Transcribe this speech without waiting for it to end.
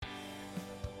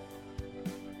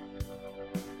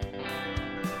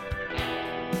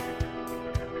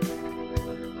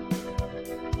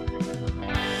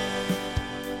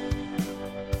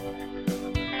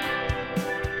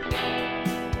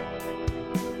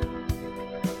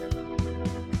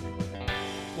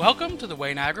Welcome to the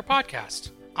Niagara podcast.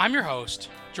 I'm your host,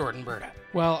 Jordan Burdett.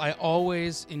 Well, I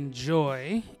always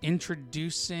enjoy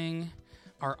introducing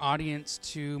our audience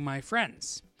to my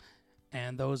friends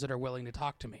and those that are willing to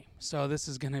talk to me. So this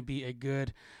is going to be a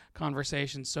good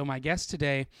conversation. So my guest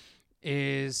today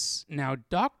is now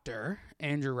Dr.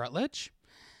 Andrew Rutledge.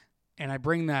 And I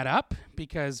bring that up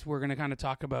because we're going to kind of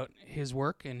talk about his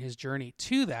work and his journey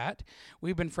to that.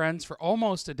 We've been friends for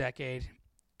almost a decade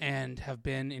and have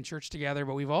been in church together,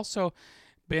 but we've also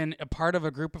been a part of a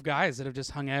group of guys that have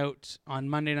just hung out on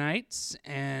Monday nights,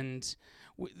 and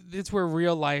it's where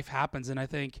real life happens. And I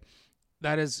think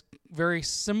that is very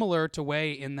similar to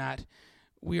Way in that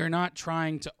we are not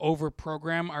trying to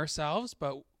over-program ourselves,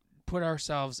 but put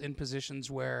ourselves in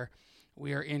positions where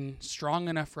we are in strong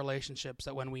enough relationships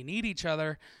that when we need each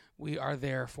other, we are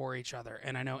there for each other.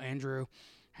 And I know Andrew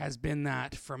has been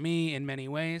that for me in many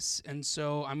ways. And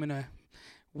so I'm going to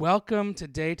welcome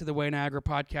today to the Niagara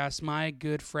podcast my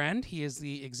good friend. He is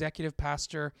the executive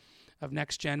pastor of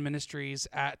Next Gen Ministries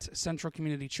at Central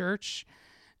Community Church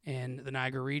in the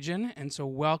Niagara region. And so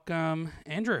welcome,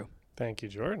 Andrew. Thank you,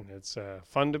 Jordan. It's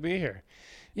fun to be here.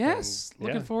 Yes,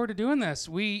 looking forward to doing this.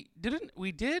 We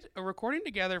did a recording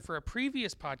together for a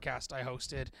previous podcast I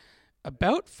hosted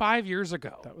about 5 years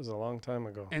ago. That was a long time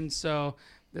ago. And so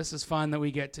this is fun that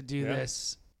we get to do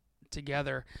this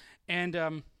together.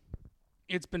 And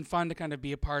it's been fun to kind of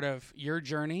be a part of your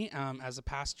journey as a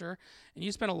pastor. And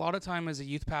you spent a lot of time as a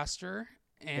youth pastor,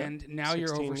 and now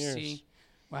you're overseeing. Years.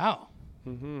 Wow.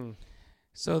 Mm-hmm.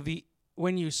 So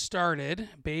when you started,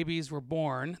 babies were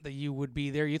born that you would be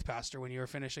their youth pastor when you were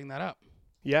finishing that up.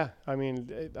 Yeah. I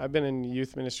mean, I've been in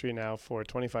youth ministry now for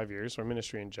 25 years, or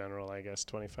ministry in general, I guess,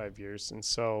 25 years. And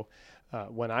so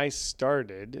when I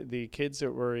started, the kids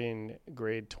that were in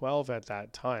grade 12 at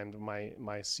that time,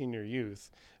 my senior youth,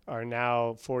 are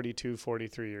now 42,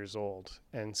 43 years old.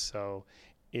 And so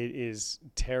it is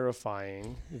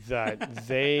terrifying that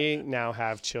they now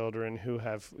have children who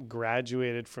have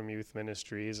graduated from youth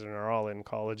ministries and are all in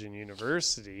college and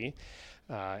university.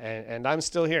 And I'm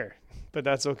still here, but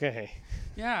that's okay.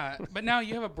 Yeah, but now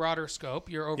you have a broader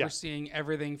scope. You're overseeing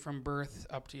everything from birth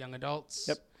up to young adults.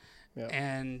 Yep.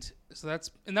 And so that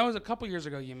was a couple years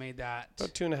ago you made that.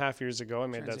 About 2.5 years ago, I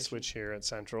made that switch here at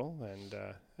Central, and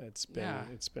it's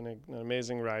been an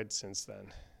amazing ride since then.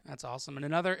 That's awesome. And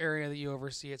another area that you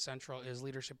oversee at Central is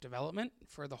leadership development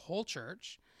for the whole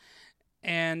church.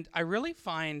 And I really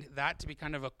find that to be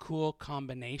kind of a cool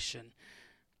combination.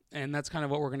 And that's kind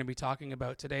of what we're going to be talking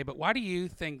about today. But why do you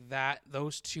think that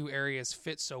those two areas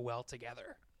fit so well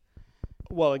together?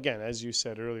 Well, again, as you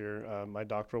said earlier, my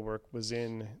doctoral work was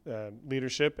in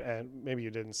leadership, and maybe you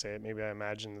didn't say it, maybe I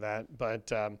imagined that, but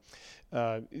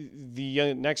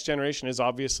the next generation is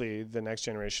obviously the next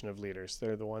generation of leaders.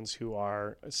 They're the ones who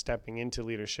are stepping into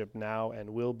leadership now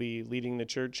and will be leading the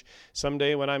church.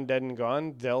 Someday when I'm dead and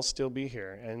gone, they'll still be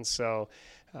here. And so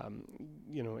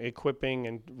equipping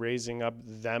and raising up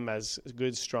them as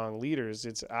good, strong leaders,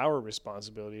 it's our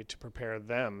responsibility to prepare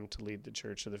them to lead the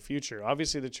church of the future.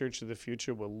 Obviously, the church of the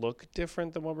future will look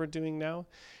different than what we're doing now,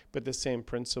 but the same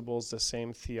principles, the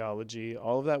same theology,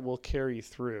 all of that will carry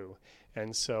through.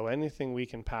 And so anything we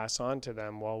can pass on to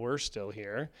them while we're still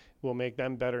here will make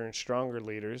them better and stronger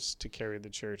leaders to carry the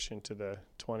church into the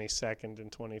 22nd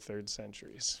and 23rd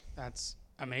centuries. That's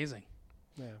amazing.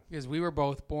 Yeah. Because we were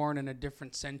both born in a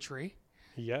different century.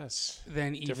 Yes.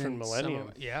 Than different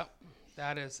millennium.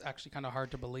 That is actually kind of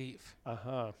hard to believe.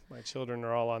 My children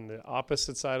are all on the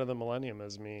opposite side of the millennium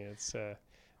as me. It's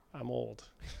I'm old.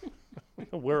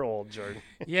 We're old, Jordan.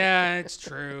 Yeah, it's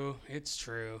true. It's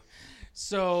true.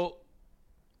 So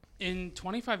in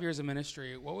 25 years of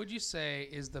ministry, what would you say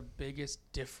is the biggest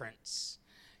difference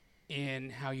in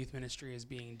how youth ministry is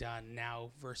being done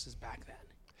now versus back then?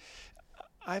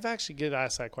 I've actually get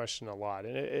asked that question a lot,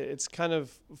 and it's kind of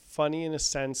funny in a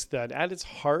sense that at its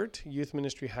heart, youth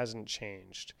ministry hasn't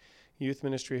changed. Youth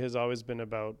ministry has always been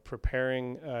about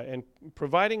preparing and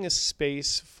providing a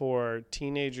space for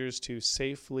teenagers to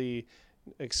safely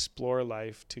explore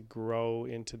life, to grow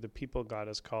into the people God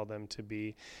has called them to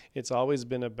be. It's always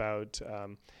been about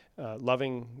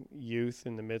loving youth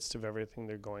in the midst of everything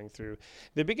they're going through.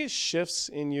 The biggest shifts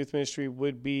in youth ministry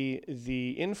would be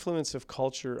the influence of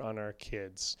culture on our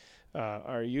kids.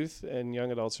 Our youth and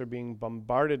young adults are being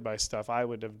bombarded by stuff I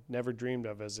would have never dreamed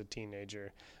of as a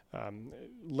teenager,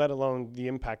 let alone the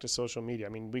impact of social media. I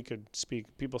mean,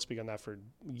 people speak on that for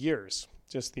years,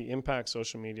 just the impact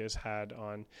social media has had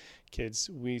on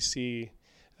kids. We see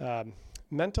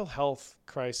mental health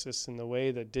crisis in the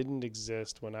way that didn't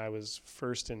exist when I was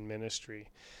first in ministry.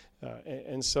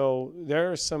 And so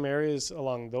there are some areas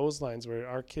along those lines where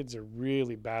our kids are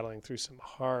really battling through some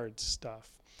hard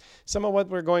stuff. Some of what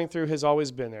we're going through has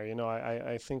always been there.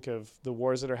 I think of the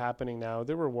wars that are happening now.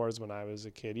 There were wars when I was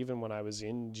a kid, even when I was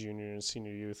in junior and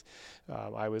senior youth.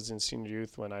 I was in senior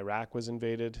youth when Iraq was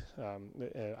invaded,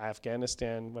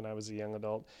 Afghanistan when I was a young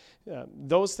adult.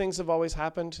 Those things have always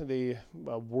happened to the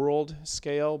world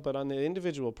scale, but on the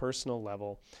individual personal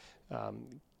level,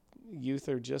 youth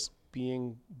are just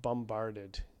being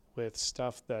bombarded with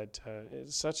stuff that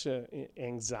such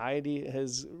anxiety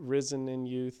has risen in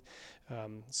youth.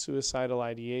 Suicidal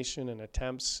ideation and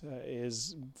attempts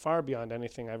is far beyond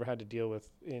anything I ever had to deal with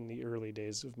in the early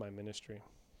days of my ministry.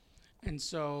 And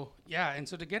so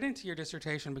to get into your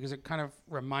dissertation, because it kind of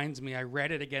reminds me, I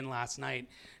read it again last night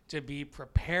to be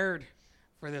prepared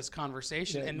for this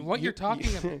conversation. And what you're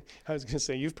talking about... I was going to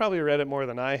say, you've probably read it more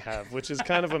than I have, which is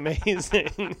kind of amazing.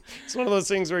 It's one of those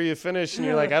things where you finish and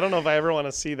you're like, I don't know if I ever want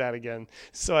to see that again.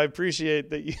 So I appreciate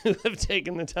that you have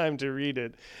taken the time to read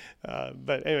it.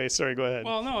 But anyway, sorry, go ahead.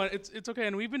 Well, no, it's okay.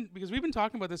 And we've been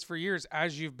talking about this for years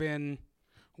as you've been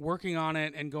working on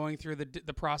it and going through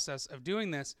the process of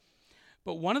doing this.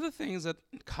 But one of the things that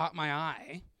caught my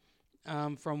eye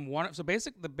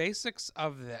the basics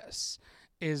of this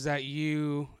is that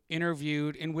you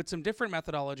interviewed with some different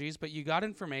methodologies, but you got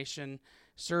information,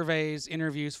 surveys,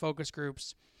 interviews, focus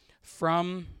groups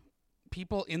from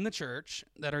people in the church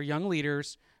that are young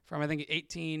leaders from, I think,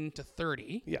 18 to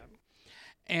 30. Yeah.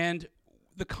 And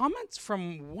the comments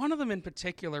from one of them in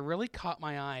particular really caught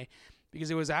my eye because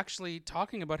it was actually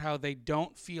talking about how they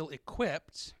don't feel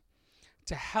equipped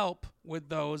to help with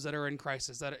those that are in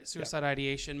crisis, that suicide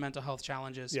ideation, mental health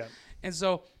challenges. Yeah. And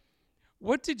so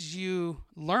what did you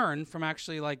learn from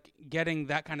actually getting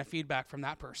that kind of feedback from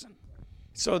that person?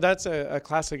 So that's a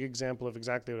classic example of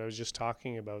exactly what I was just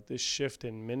talking about, this shift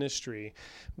in ministry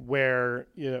where,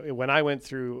 when I went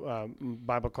through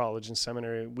Bible college and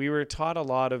seminary, we were taught a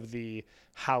lot of the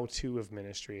how-to of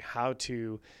ministry, how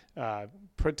to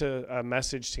put a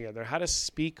message together, how to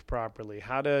speak properly,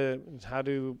 how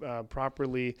to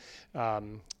properly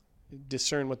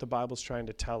discern what the Bible's trying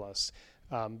to tell us.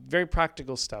 Very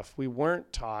practical stuff. We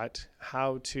weren't taught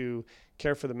how to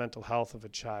care for the mental health of a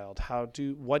child.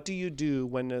 What do you do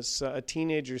when a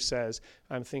teenager says,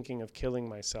 I'm thinking of killing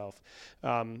myself?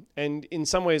 And in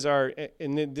some ways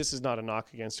and this is not a knock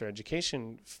against our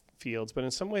education fields, but in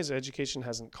some ways education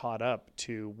hasn't caught up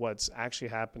to what's actually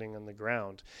happening on the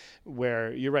ground,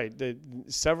 where you're right,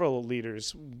 several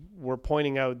leaders were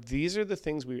pointing out these are the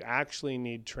things we actually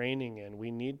need training in.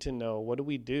 We need to know, what do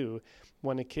we do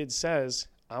when a kid says,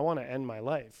 I want to end my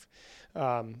life?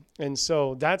 And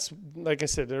so that's, like I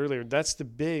said earlier, that's the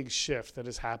big shift that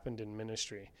has happened in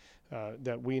ministry,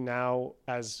 that we now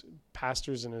as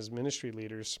pastors and as ministry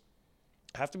leaders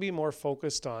have to be more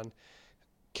focused on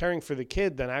caring for the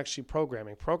kid than actually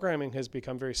programming. Programming has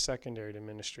become very secondary to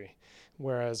ministry.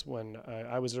 Whereas when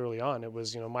I was early on, it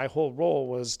was, my whole role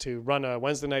was to run a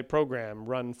Wednesday night program,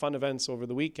 run fun events over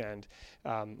the weekend,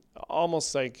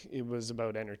 almost like it was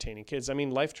about entertaining kids. I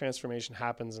mean, life transformation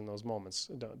happens in those moments.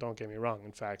 Don't get me wrong.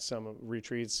 In fact, some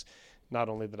retreats, not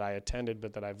only that I attended,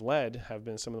 but that I've led, have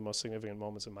been some of the most significant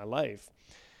moments in my life.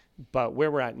 But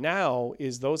where we're at now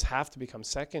is those have to become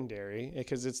secondary,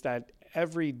 because it's that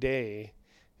everyday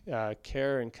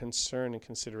care and concern and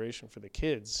consideration for the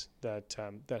kids that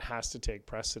has to take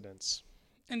precedence.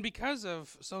 And because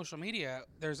of social media,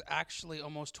 there's actually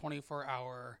almost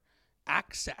 24-hour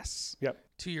access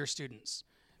to your students.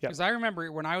 Because I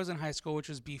remember when I was in high school, which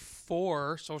was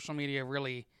before social media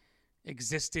really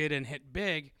existed and hit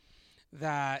big,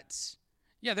 that,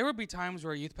 there would be times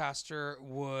where a youth pastor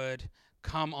would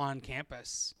come on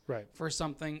campus for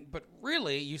something, but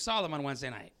really you saw them on Wednesday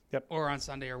night or on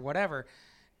Sunday or whatever.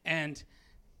 And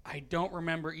I don't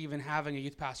remember even having a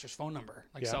youth pastor's phone number,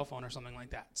 cell phone or something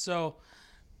like that. So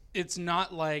it's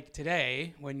not like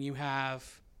today when you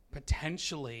have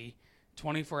potentially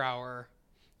 24-hour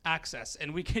access.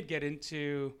 And we could get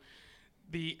into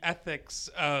the ethics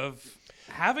of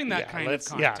having that kind of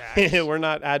contact. Yeah, we're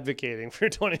not advocating for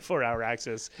 24-hour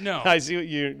access. No. I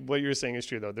see what you're saying is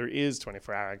true, though. There is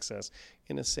 24-hour access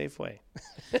in a safe way.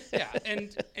 Yeah,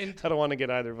 and I don't want to get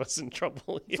either of us in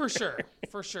trouble here.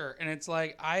 For sure. And it's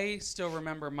like, I still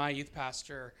remember my youth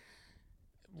pastor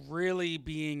really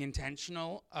being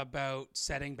intentional about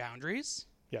setting boundaries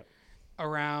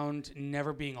around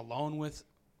never being alone with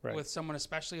someone,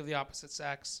 especially of the opposite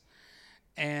sex,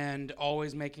 and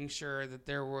always making sure that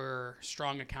there were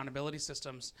strong accountability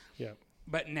systems. Yeah.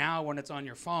 But now when it's on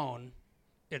your phone,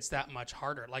 it's that much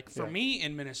harder. Like for me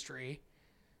in ministry,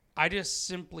 I just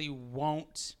simply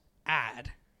won't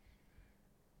add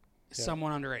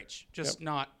someone underage, just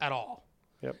not at all.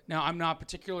 Yep. Now, I'm not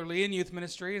particularly in youth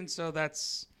ministry, and so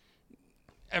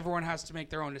everyone has to make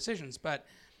their own decisions. But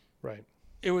right.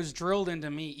 It was drilled into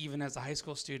me, even as a high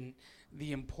school student,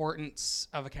 the importance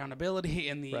of accountability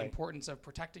and the importance of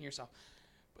protecting yourself.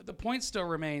 But the point still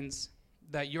remains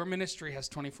that your ministry has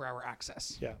 24-hour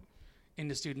access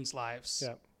into students' lives.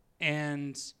 Yeah.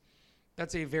 And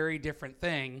that's a very different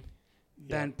thing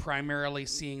than primarily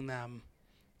seeing them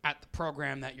at the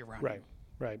program that you're running.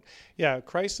 Right. Yeah,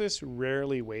 crisis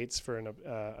rarely waits for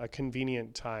a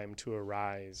convenient time to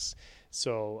arise.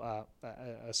 So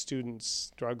a student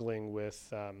struggling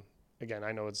with, again,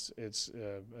 I know it's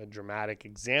a dramatic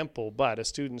example, but a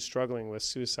student struggling with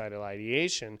suicidal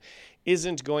ideation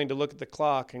isn't going to look at the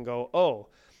clock and go, oh,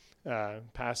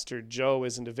 Pastor Joe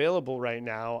isn't available right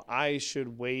now. I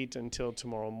should wait until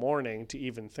tomorrow morning to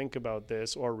even think about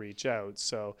this or reach out.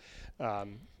 So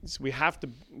we have to,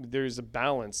 there's a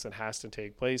balance that has to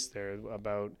take place there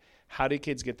about how do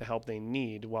kids get the help they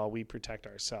need while we protect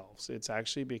ourselves. It's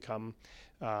actually become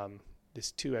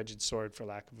this two-edged sword, for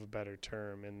lack of a better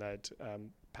term, in that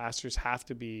pastors have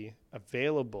to be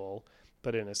available,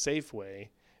 but in a safe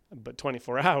way, but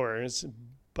 24 hours,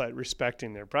 but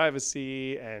respecting their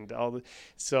privacy and all the,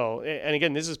 so, and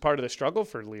again, this is part of the struggle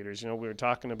for leaders. You know, we were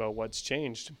talking about what's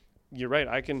changed. You're right.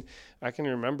 I can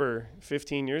remember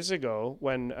 15 years ago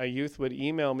when a youth would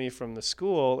email me from the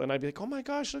school and I'd be like, oh my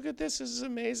gosh, look at this. This is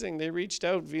amazing. They reached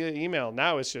out via email.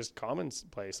 Now it's just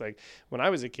commonplace. Like when I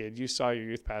was a kid, you saw your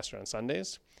youth pastor on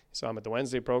Sundays. You saw him at the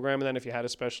Wednesday program. And then if you had a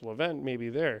special event, maybe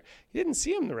there, you didn't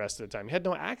see him the rest of the time. You had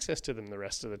no access to them the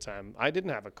rest of the time. I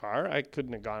didn't have a car. I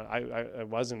couldn't have gone. I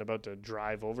wasn't about to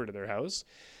drive over to their house.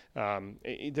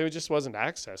 There just wasn't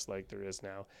access like there is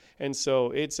now. And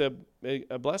so it's a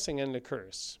blessing and a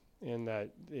curse in that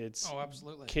it's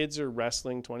absolutely. Kids are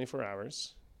wrestling 24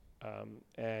 hours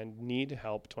and need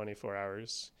help 24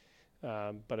 hours.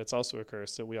 But it's also a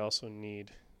curse that we also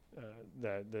need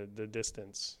the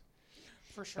distance.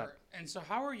 For sure. And so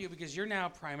how are you, because you're now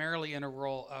primarily in a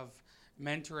role of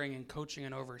mentoring and coaching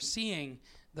and overseeing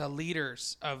the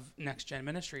leaders of Next Gen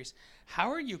Ministries, how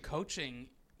are you coaching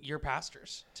your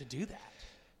pastors to do that?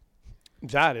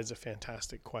 That is a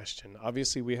fantastic question.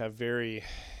 Obviously, we have very,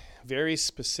 very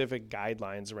specific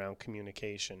guidelines around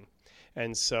communication.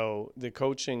 And so the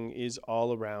coaching is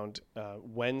all around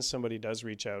when somebody does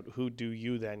reach out, who do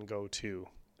you then go to?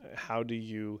 How do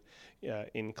you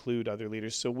include other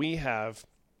leaders? So we have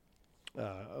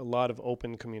a lot of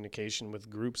open communication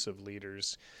with groups of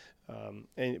leaders.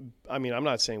 And I mean, I'm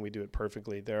not saying we do it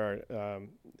perfectly. There are,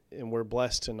 and we're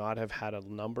blessed to not have had a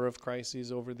number of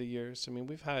crises over the years. I mean,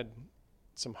 we've had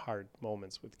some hard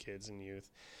moments with kids and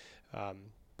youth.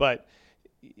 But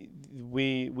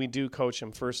we do coach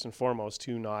them first and foremost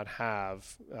to not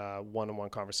have one-on-one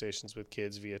conversations with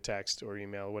kids via text or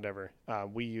email, whatever.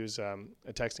 We use a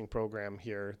texting program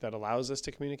here that allows us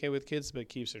to communicate with kids, but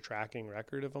keeps a tracking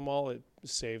record of them all. It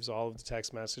saves all of the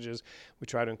text messages. We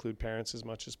try to include parents as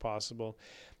much as possible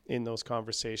in those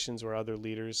conversations or other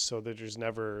leaders so that there's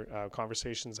never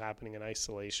conversations happening in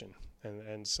isolation.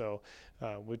 And so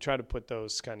we try to put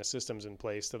those kind of systems in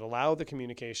place that allow the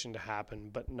communication to happen,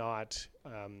 but not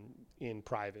in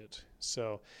private.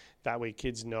 So that way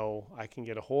kids know I can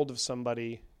get a hold of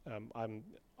somebody.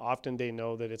 Often they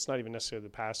know that it's not even necessarily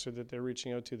the pastor that they're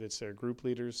reaching out to, that's their group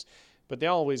leaders, but they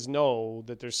always know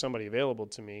that there's somebody available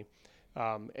to me.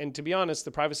 And to be honest,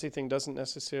 the privacy thing doesn't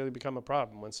necessarily become a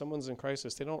problem. When someone's in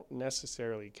crisis, they don't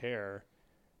necessarily care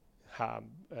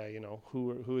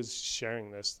who is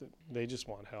sharing this. They just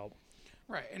want help.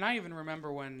 Right. And I even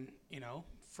remember when,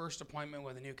 first appointment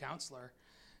with a new counselor,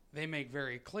 they make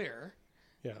very clear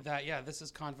that, this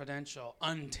is confidential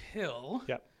until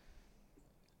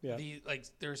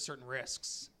there's certain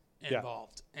risks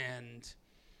involved. And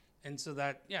so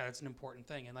that's an important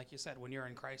thing. And like you said, when you're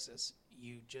in crisis,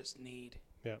 you just need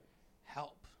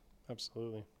help.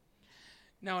 Absolutely.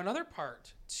 Now, another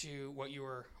part to what you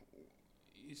were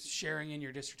sharing in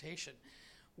your dissertation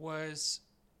was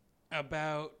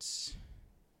about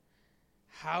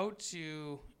how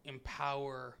to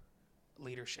empower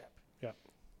leadership. Yeah.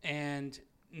 And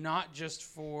not just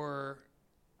for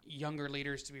younger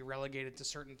leaders to be relegated to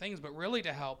certain things, but really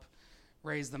to help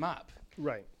raise them up.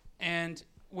 Right. And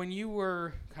when you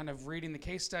were kind of reading the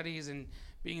case studies and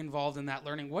being involved in that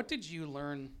learning, what did you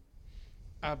learn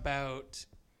about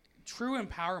true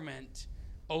empowerment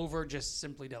over just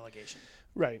simply delegation?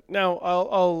 Right. Now,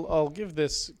 I'll give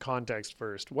this context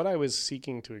first. What I was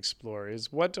seeking to explore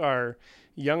is what are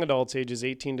young adults ages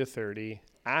 18 to 30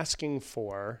 asking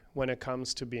for when it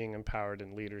comes to being empowered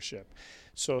in leadership.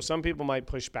 So some people might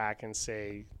push back and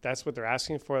say that's what they're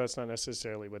asking for. That's not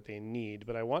necessarily what they need.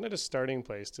 But I wanted a starting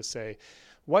place to say,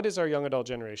 what is our young adult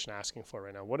generation asking for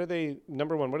right now? What are they,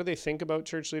 number one, what do they think about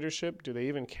church leadership? Do they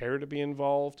even care to be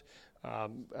involved?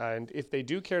 And if they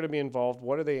do care to be involved,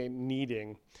 what are they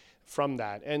needing from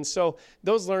that? And so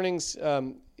those learnings,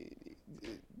 some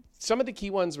of the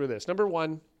key ones were this. Number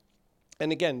one,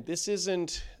 and again, this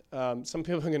isn't, some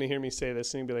people are going to hear me say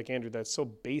this and be like, Andrew, that's so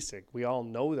basic. We all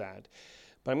know that.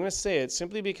 But I'm going to say it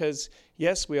simply because,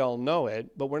 yes, we all know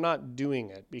it, but we're not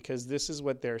doing it because this is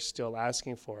what they're still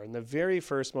asking for. And the very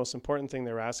first most important thing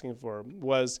they were asking for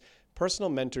was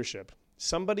personal mentorship.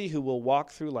 Somebody who will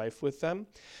walk through life with them,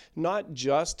 not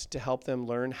just to help them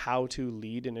learn how to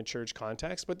lead in a church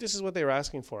context, but this is what they were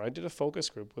asking for. I did a focus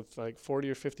group with like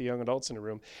 40 or 50 young adults in a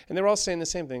room, and they were all saying the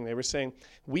same thing. They were saying,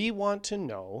 we want to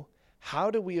know, how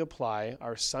do we apply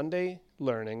our Sunday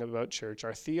learning about church,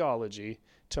 our theology,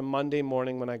 to Monday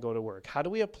morning when I go to work? How do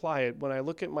we apply it when I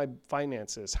look at my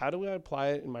finances? How do we apply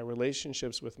it in my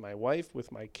relationships with my wife,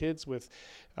 with my kids, with,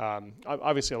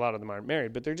 obviously a lot of them aren't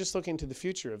married, but they're just looking to the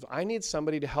future of, I need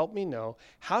somebody to help me know,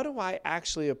 how do I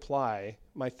actually apply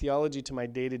my theology to my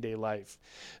day-to-day life?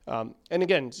 And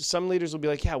again, some leaders will be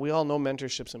like, yeah, we all know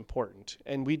mentorship's important.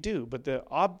 And we do, but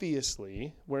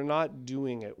obviously we're not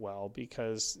doing it well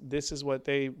because this is what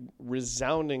they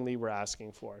resoundingly were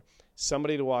asking for.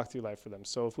 Somebody to walk through life for them.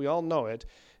 So if we all know it,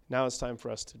 now it's time for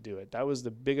us to do it. That was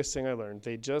the biggest thing I learned.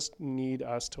 They just need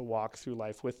us to walk through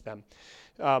life with them.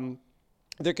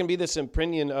 There can be this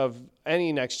opinion of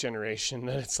any next generation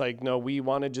that it's like, no, we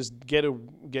want to just get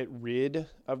rid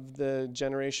of the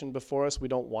generation before us. We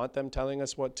don't want them telling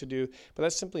us what to do. But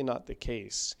that's simply not the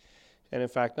case. And in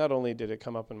fact, not only did it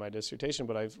come up in my dissertation,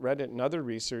 but I've read it in other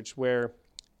research where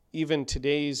even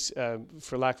today's,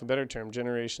 for lack of a better term,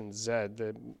 Generation Z,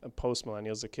 the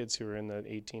post-millennials, the kids who are in the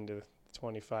 18 to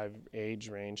 25 age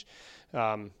range,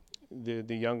 the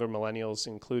younger millennials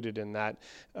included in that,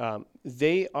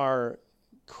 they are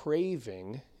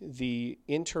craving the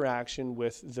interaction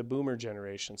with the boomer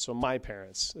generation. So my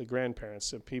parents, the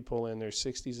grandparents, the people in their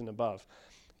 60s and above.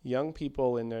 Young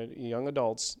people and their young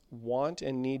adults want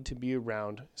and need to be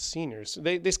around seniors.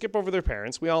 They skip over their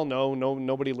parents. We all know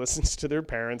nobody listens to their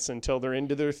parents until they're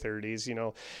into their 30s. You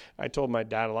know, I told my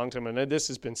dad a long time, and this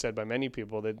has been said by many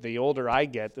people, that the older I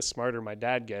get, the smarter my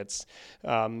dad gets.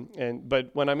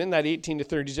 But when I'm in that 18 to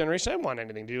 30 generation, I didn't want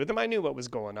anything to do with them. I knew what was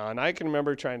going on. I can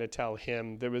remember trying to tell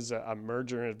him there was a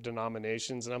merger of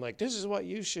denominations, and I'm like, this is what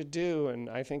you should do. And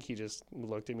I think he just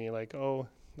looked at me like, oh,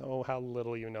 how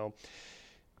little you know.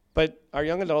 But our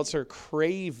young adults are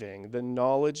craving the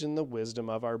knowledge and the wisdom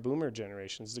of our boomer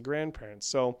generations, the grandparents.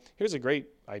 So here's a great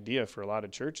idea for a lot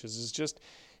of churches is just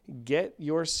get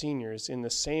your seniors in the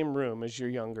same room as your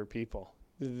younger people.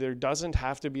 There doesn't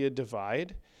have to be a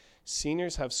divide.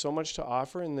 Seniors have so much to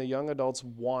offer, and the young adults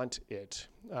want it.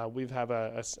 We have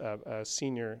a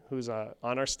senior who's on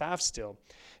our staff still,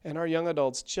 and our young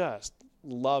adults just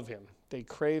love him. They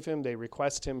crave him. They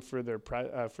request him for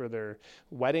their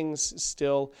weddings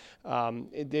still.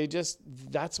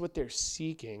 That's what they're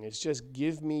seeking, is just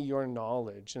give me your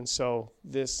knowledge. And so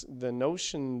the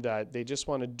notion that they just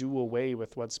want to do away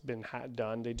with what's been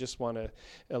done, they just want to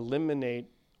eliminate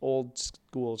old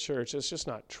school church, it's just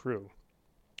not true.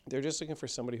 They're just looking for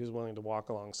somebody who's willing to walk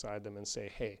alongside them and say,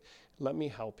 hey, let me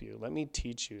help you. Let me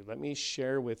teach you. Let me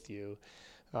share with you.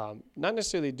 Not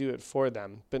necessarily do it for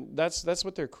them, but that's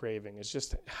what they're craving, is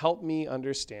just help me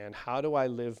understand, how do I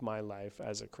live my life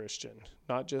as a Christian?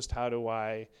 Not just how do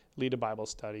I lead a Bible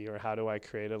study, or how do I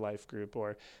create a life group,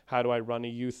 or how do I run a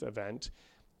youth event?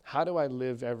 How do I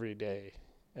live every day?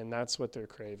 And that's what they're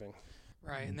craving.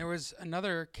 Right. And there was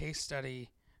another case study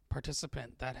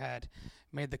participant that had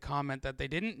made the comment that they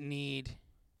didn't need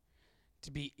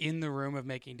to be in the room of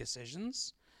making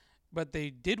decisions, but they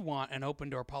did want an open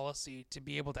door policy to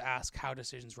be able to ask how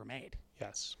decisions were made.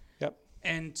 Yes. Yep.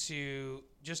 And to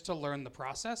learn the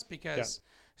process, because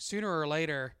sooner or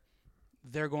later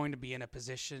they're going to be in a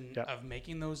position of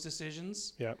making those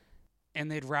decisions. Yep.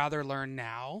 And they'd rather learn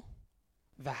now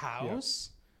the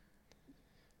hows.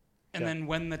 And then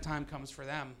when the time comes for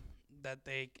them, that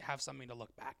they have something to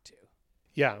look back to.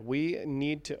 Yeah, we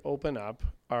need to open up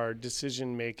our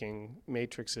decision-making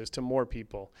matrices to more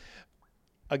people.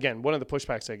 Again, one of the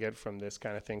pushbacks I get from this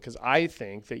kind of thing, because I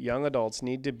think that young adults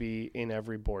need to be in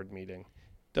every board meeting.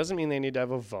 Doesn't mean they need to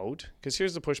have a vote, because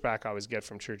here's the pushback I always get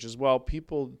from churches. Well,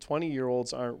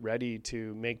 20-year-olds aren't ready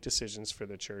to make decisions for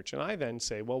the church. And I then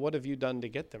say, well, what have you done to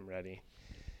get them ready?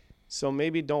 So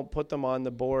maybe don't put them on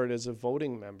the board as a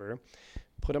voting member.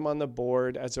 Put them on the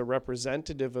board as a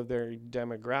representative of their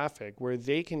demographic, where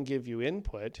they can give you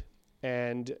input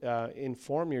and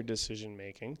inform your decision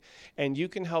making, and you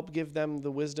can help give them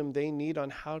the wisdom they need on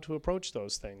how to approach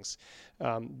those things.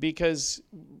 Because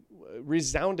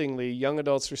resoundingly, young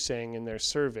adults were saying in their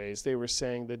surveys, they were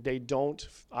saying that they don't,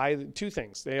 two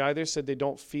things. They either said they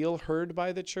don't feel heard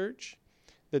by the church,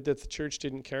 that the church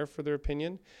didn't care for their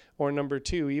opinion, or number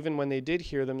two, even when they did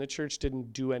hear them, the church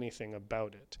didn't do anything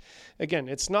about it. Again,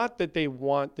 it's not that they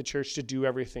want the church to do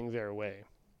everything their way.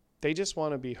 They just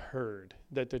want to be heard,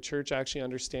 that the church actually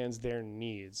understands their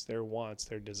needs, their wants,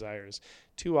 their desires.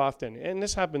 Too often, and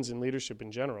this happens in leadership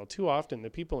in general, too often the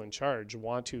people in charge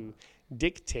want to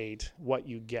dictate what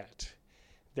you get.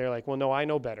 They're like, well, no, I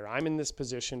know better. I'm in this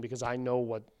position because I know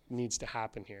what needs to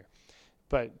happen here.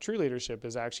 But true leadership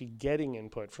is actually getting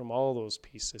input from all those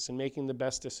pieces and making the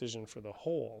best decision for the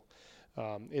whole.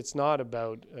 It's not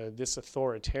about this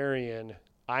authoritarian,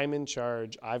 I'm in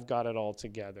charge, I've got it all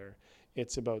together.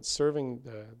 It's about serving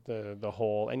the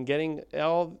whole and getting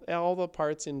all the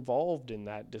parts involved in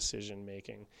that decision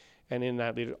making and in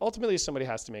that leader. Ultimately, somebody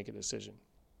has to make a decision.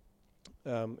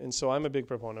 And so I'm a big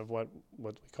proponent of what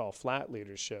we call flat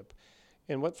leadership.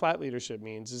 And what flat leadership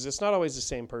means is it's not always the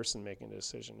same person making the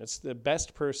decision. It's the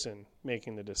best person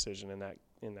making the decision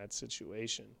in that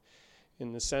situation,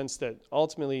 in the sense that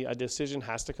ultimately a decision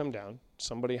has to come down.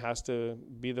 Somebody has to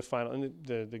be the final, and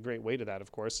the great weight of that,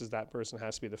 of course, is that person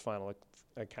has to be the final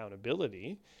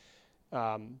accountability.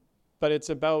 But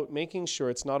it's about making sure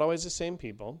it's not always the same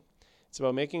people. It's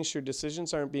about making sure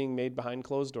decisions aren't being made behind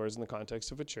closed doors in the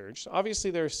context of a church.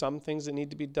 Obviously, there are some things that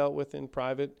need to be dealt with in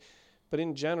private, but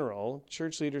in general,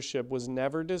 church leadership was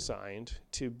never designed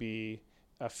to be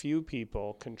a few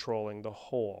people controlling the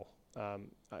whole.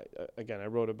 I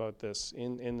wrote about this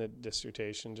in the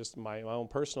dissertation, just my own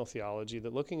personal theology,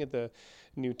 that looking at the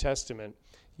New Testament,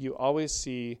 you always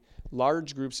see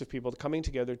large groups of people coming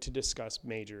together to discuss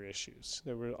major issues.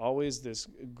 There were always this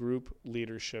group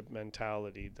leadership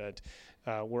mentality that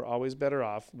we're always better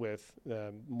off with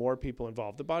more people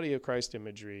involved. The body of Christ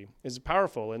imagery is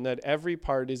powerful in that every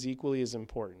part is equally as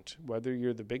important, whether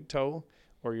you're the big toe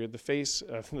or you're the face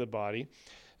of the body.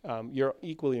 You're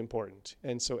equally important.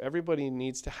 And so everybody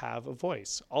needs to have a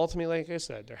voice. Ultimately, like I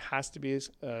said, there has to be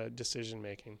decision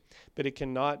making, but it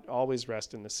cannot always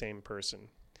rest in the same person.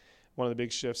 One of the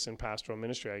big shifts in pastoral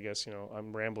ministry, I guess,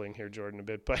 I'm rambling here, Jordan, a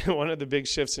bit, but one of the big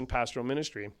shifts in pastoral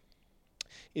ministry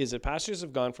is that pastors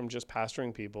have gone from just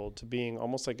pastoring people to being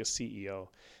almost like a CEO,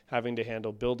 having to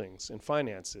handle buildings and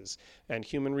finances and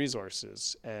human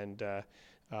resources and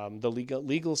the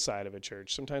legal side of a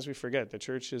church. Sometimes we forget the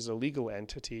church is a legal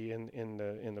entity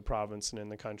in the province and in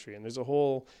the country, and there's a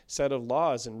whole set of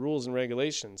laws and rules and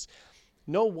regulations.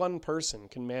 No one person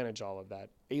can manage all of that.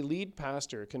 A lead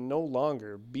pastor can no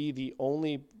longer be the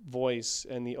only voice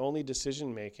and the only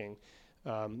decision making.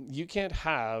 You can't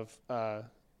have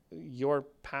your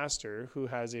pastor who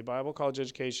has a Bible college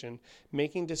education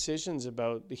making decisions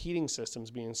about the heating systems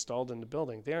being installed in the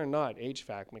building. They are not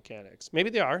HVAC mechanics.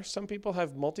 Maybe they are. Some people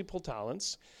have multiple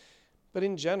talents. But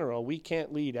in general, we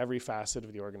can't lead every facet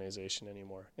of the organization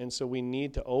anymore. And so we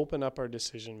need to open up our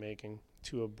decision making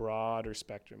to a broader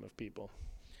spectrum of people.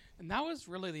 And that was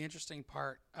really the interesting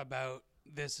part about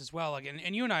this as well. Again,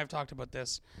 and you and I have talked about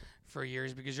this for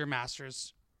years because your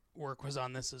master's work was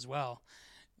on this as well.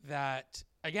 That,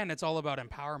 again, it's all about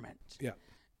empowerment. Yeah.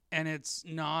 And it's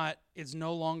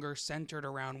no longer centered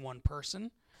around one person.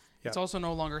 Yeah. It's also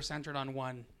no longer centered on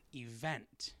one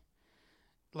event.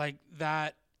 Like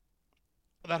that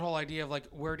whole idea of like,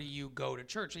 where do you go to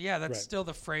church? Yeah, that's right. Still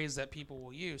the phrase that people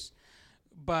will use.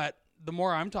 But the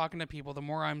more I'm talking to people, the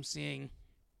more I'm seeing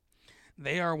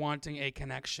they are wanting a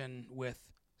connection with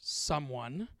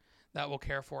someone that will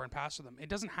care for and pastor them. It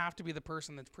doesn't have to be the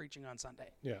person that's preaching on Sunday.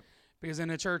 Yeah. Because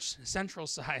in a church central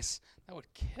size, that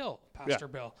would kill Pastor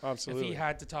Bill. Absolutely. If he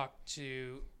had to talk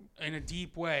to in a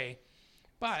deep way.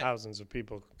 But thousands of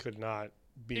people could not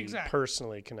be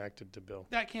personally connected to Bill.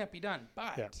 That can't be done.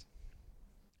 But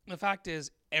the fact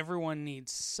is, everyone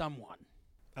needs someone.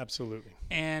 Absolutely.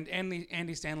 And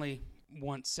Andy Stanley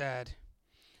once said,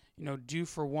 do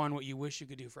for one what you wish you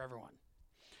could do for everyone.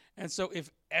 And so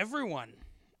if everyone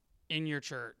in your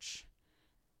church,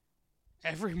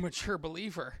 every mature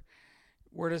believer,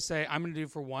 were to say, I'm going to do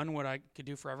for one what I could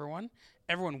do for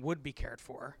everyone would be cared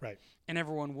for. Right. And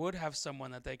everyone would have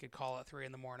someone that they could call at 3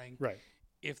 a.m. Right.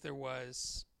 if there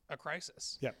was a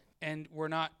crisis. Yep. and we're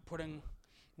not putting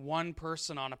one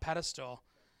person on a pedestal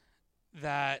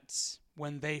that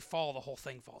when they fall, the whole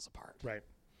thing falls apart. Right.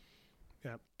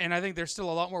 Yeah. And I think there's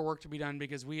still a lot more work to be done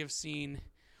because we have seen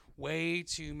way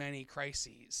too many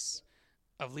crises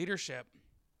of leadership.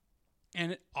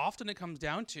 And often it comes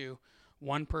down to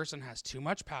one person has too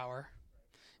much power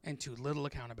and too little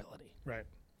accountability. Right.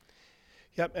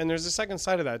 Yep. And there's a second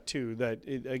side of that too, that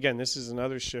again, this is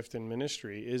another shift in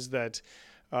ministry, is that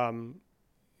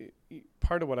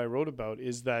part of what I wrote about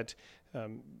is that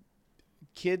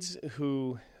kids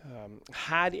who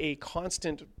had a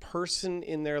constant person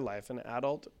in their life, an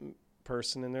adult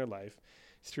person in their life,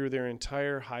 through their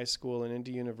entire high school and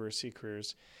into university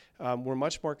careers, were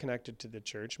much more connected to the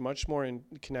church, much more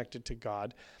connected to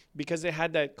God, because they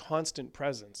had that constant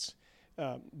presence.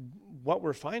 What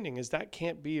we're finding is that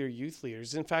can't be your youth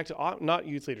leaders. In fact, not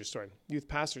youth leaders, sorry, youth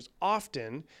pastors.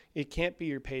 Often it can't be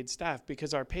your paid staff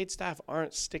because our paid staff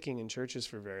aren't sticking in churches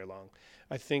for very long.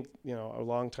 I think, a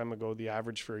long time ago, the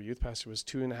average for a youth pastor was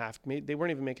 2.5. They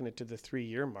weren't even making it to the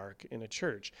 3-year mark in a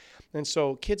church. And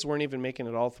so kids weren't even making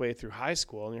it all the way through high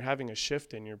school, and you're having a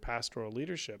shift in your pastoral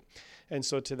leadership. And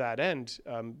so to that end,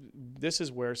 this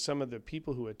is where some of the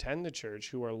people who attend the church,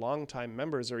 who are longtime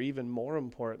members, are even more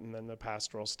important than the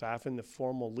pastoral staff and the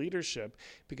formal leadership,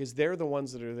 because they're the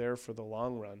ones that are there for the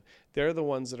long run. They're the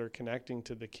ones that are connecting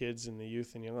to the kids and the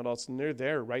youth and young adults, and they're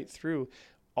there right through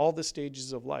all the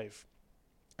stages of life.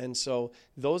 And so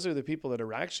those are the people that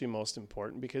are actually most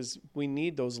important, because we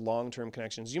need those long-term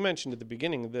connections. You mentioned at the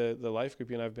beginning the life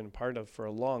group you and I have been part of for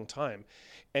a long time.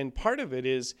 And part of it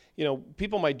is,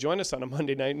 people might join us on a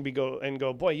Monday night and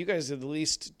go, boy, you guys are the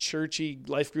least churchy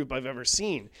life group I've ever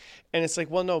seen. And it's like,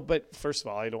 well, no, but first of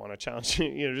all, I don't want to challenge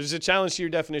you. There's a challenge to your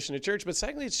definition of church. But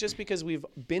secondly, it's just because we've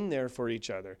been there for each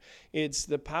other. It's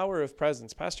the power of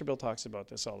presence. Pastor Bill talks about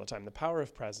this all the time, the power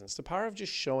of presence, the power of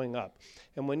just showing up.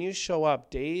 And when you show up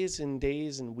days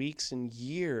and weeks and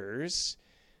years,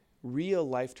 real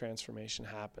life transformation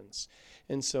happens.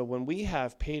 And so when we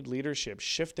have paid leadership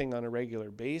shifting on a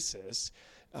regular basis,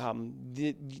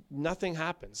 nothing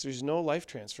happens. There's no life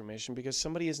transformation because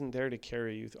somebody isn't there to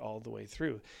carry you all the way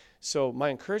through. So my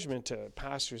encouragement to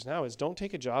pastors now is don't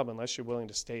take a job unless you're willing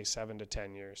to stay 7 to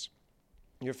 10 years.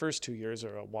 Your first 2 years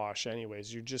are a wash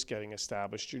anyways. You're just getting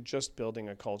established. You're just building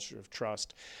a culture of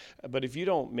trust. But if you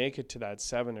don't make it to that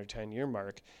 7 or 10 year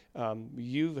mark,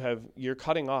 you're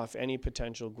cutting off any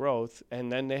potential growth,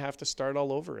 and then they have to start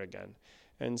all over again.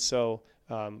 And so,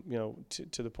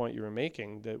 to the point you were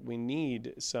making, that we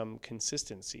need some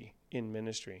consistency in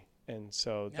ministry. And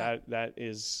so that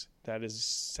is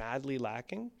sadly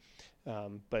lacking,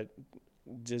 but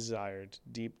desired,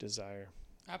 deep desire.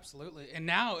 Absolutely. And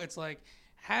now it's like,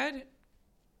 had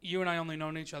you and I only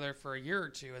known each other for a year or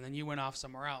two and then you went off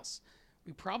somewhere else,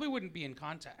 we probably wouldn't be in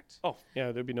contact. Oh,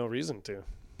 yeah, there'd be no reason to.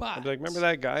 But I'd be like, remember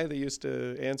that guy that used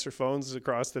to answer phones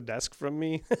across the desk from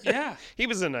me? Yeah. He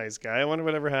was a nice guy. I wonder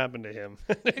whatever happened to him.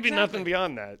 There'd be nothing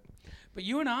beyond that. But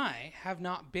you and I have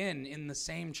not been in the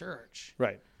same church.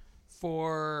 Right.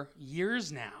 For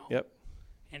years now. Yep.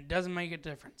 And it doesn't make a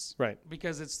difference. Right.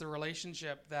 Because it's the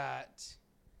relationship that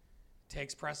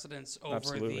takes precedence over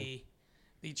Absolutely.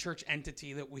 the church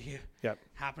entity that we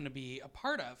happen to be a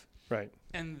part of. Right.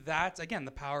 And that's, again,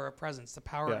 the power of presence, the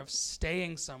power of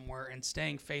staying somewhere and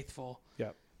staying faithful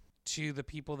to the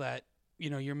people that,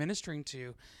 you're ministering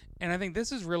to. And I think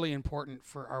this is really important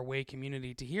for our Way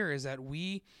community to hear, is that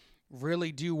we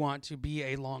really do want to be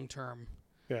a long-term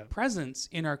presence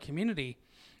in our community.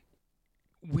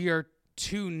 We are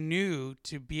too new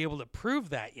to be able to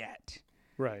prove that yet.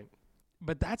 Right.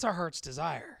 But that's our heart's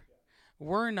desire.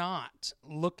 We're not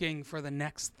looking for the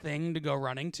next thing to go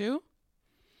running to.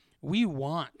 We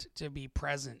want to be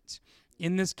present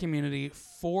in this community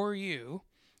for you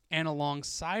and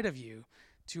alongside of you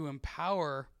to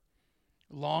empower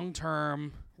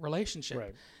long-term relationship.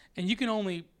 Right. And you can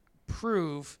only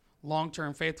prove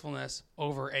long-term faithfulness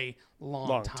over a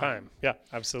long time. Yeah,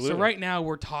 absolutely. So right now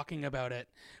we're talking about it.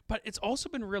 But it's also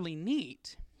been really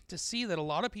neat to see that a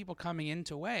lot of people coming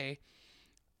into Way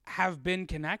have been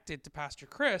connected to Pastor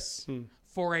Chris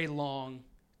for a long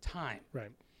time.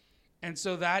 Right. And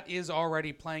so that is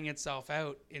already playing itself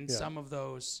out in some of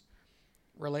those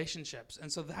relationships.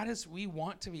 And so that is, we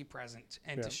want to be present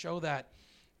and to show that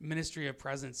ministry of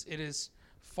presence. It is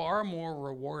far more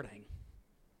rewarding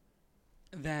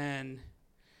than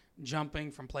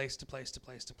jumping from place to place to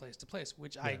place to place to place,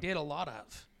 which I did a lot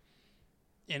of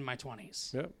in my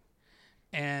 20s. Yep.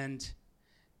 And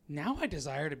now I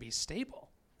desire to be stable.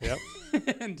 Yep.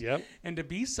 and to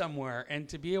be somewhere and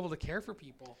to be able to care for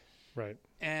people. Right.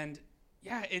 And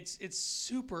Yeah, it's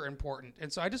super important.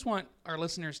 And so I just want our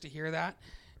listeners to hear that,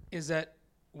 is that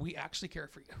we actually care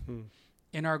for you.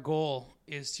 And our goal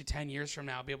is to 10 years from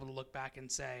now be able to look back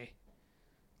and say,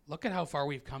 look at how far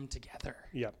we've come together.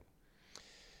 Yep.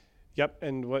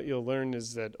 And what you'll learn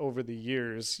is that over the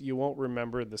years, you won't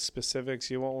remember the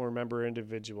specifics. You won't remember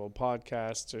individual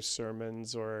podcasts or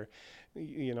sermons or,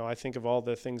 I think of all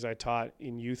the things I taught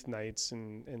in youth nights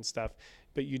and stuff,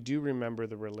 but you do remember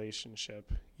the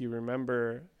relationship. You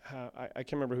remember how, I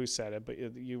can't remember who said it, but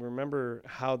you remember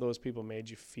how those people made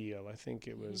you feel. I think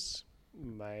it was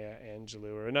Maya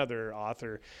Angelou or another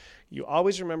author. You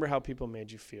always remember how people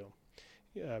made you feel.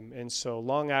 And so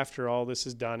long after all this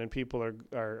is done and people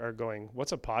are going,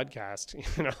 what's a podcast?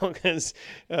 Because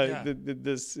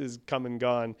this is come and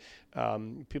gone.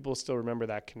 People still remember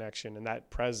that connection and that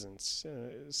presence,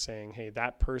 saying, hey,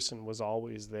 that person was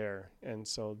always there. And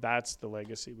so that's the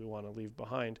legacy we want to leave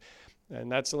behind.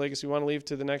 And that's the legacy we want to leave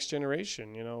to the next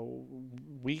generation.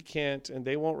 We can't, and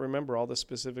they won't remember all the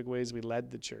specific ways we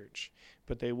led the church,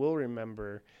 but they will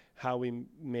remember how we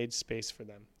made space for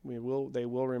them. They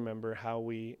will remember how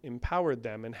we empowered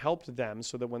them and helped them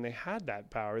so that when they had that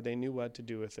power, they knew what to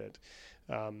do with it.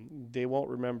 They won't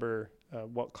remember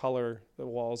what color the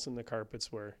walls and the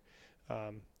carpets were,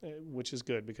 which is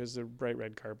good because the bright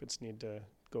red carpets need to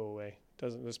go away.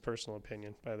 This personal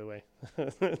opinion, by the way.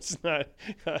 It's not,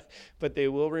 but they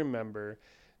will remember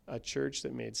a church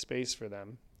that made space for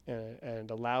them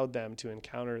and allowed them to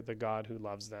encounter the God who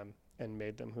loves them and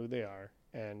made them who they are.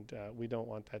 And we don't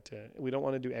want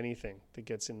to do anything that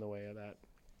gets in the way of that.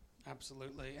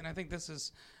 Absolutely. And I think this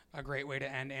is a great way to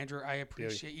end. Andrew, I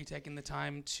appreciate you taking the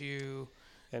time to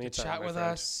chat with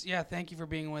us. Yeah, thank you for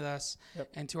being with us. Yep.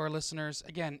 And to our listeners,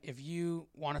 again, if you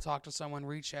want to talk to someone,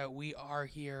 reach out. We are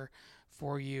here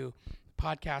for you.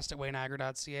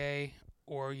 podcast@wayniagara.ca,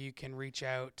 or you can reach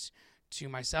out to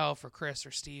myself or Chris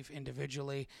or Steve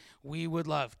individually. We would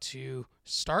love to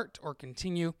start or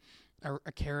continue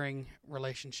a caring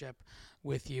relationship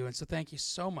with you. And so thank you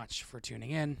so much for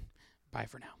tuning in. Bye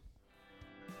for now.